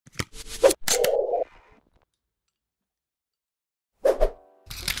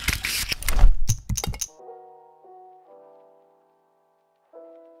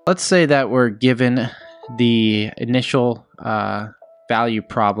let's say that we're given the initial value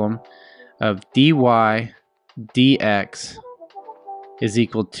problem of dy dx is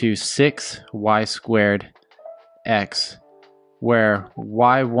equal to 6y squared x, where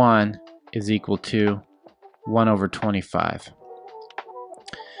y1 is equal to 1 over 25.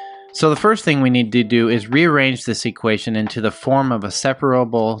 So the first thing we need to do is rearrange this equation into the form of a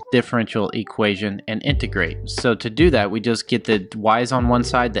separable differential equation and integrate. So to do that, we just get the y's on one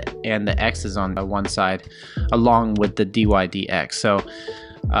side and the x's on one side along with the dy dx.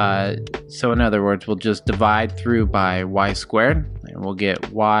 So in other words, we'll just divide through by y squared and we'll get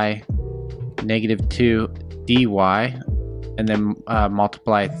y negative 2 dy and then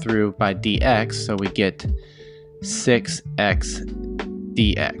multiply through by dx, so we get 6x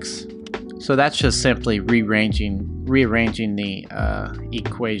dx. So that's just simply rearranging the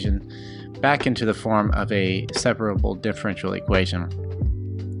equation back into the form of a separable differential equation.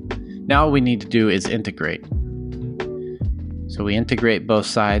 Now all we need to do is integrate. So we integrate both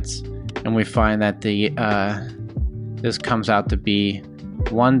sides and we find that this comes out to be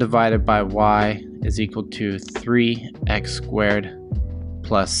 1 divided by y is equal to 3x squared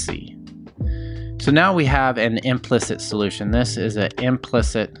plus c. So now we have an implicit solution. This is an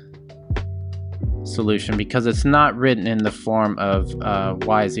implicit solution because it's not written in the form of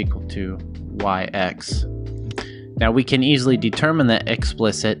y is equal to yx. Now we can easily determine the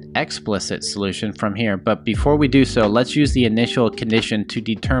explicit solution from here, but before we do so, let's use the initial condition to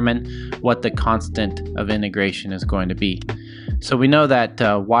determine what the constant of integration is going to be. So we know that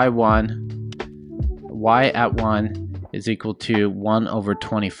y at 1 is equal to 1 over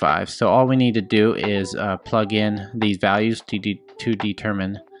 25. So all we need to do is plug in these values to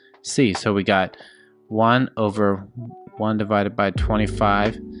determine c. So we got 1 over 1 divided by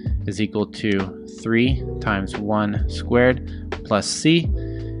 25 is equal to 3 times 1 squared plus c.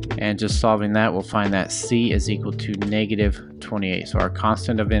 And just solving that, we'll find that c is equal to negative 28. So our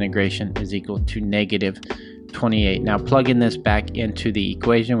constant of integration is equal to negative 28. Now plugging this back into the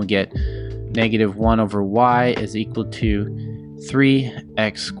equation, we get negative 1 over y is equal to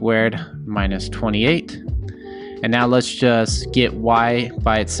 3x squared minus 28. And now let's just get y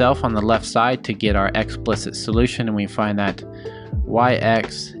by itself on the left side to get our explicit solution, and we find that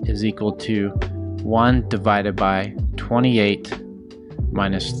yx is equal to 1 divided by 28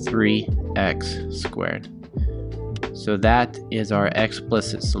 minus 3x squared. So that is our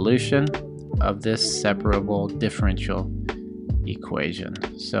explicit solution of this separable differential equation.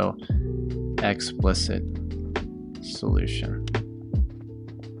 So explicit solution.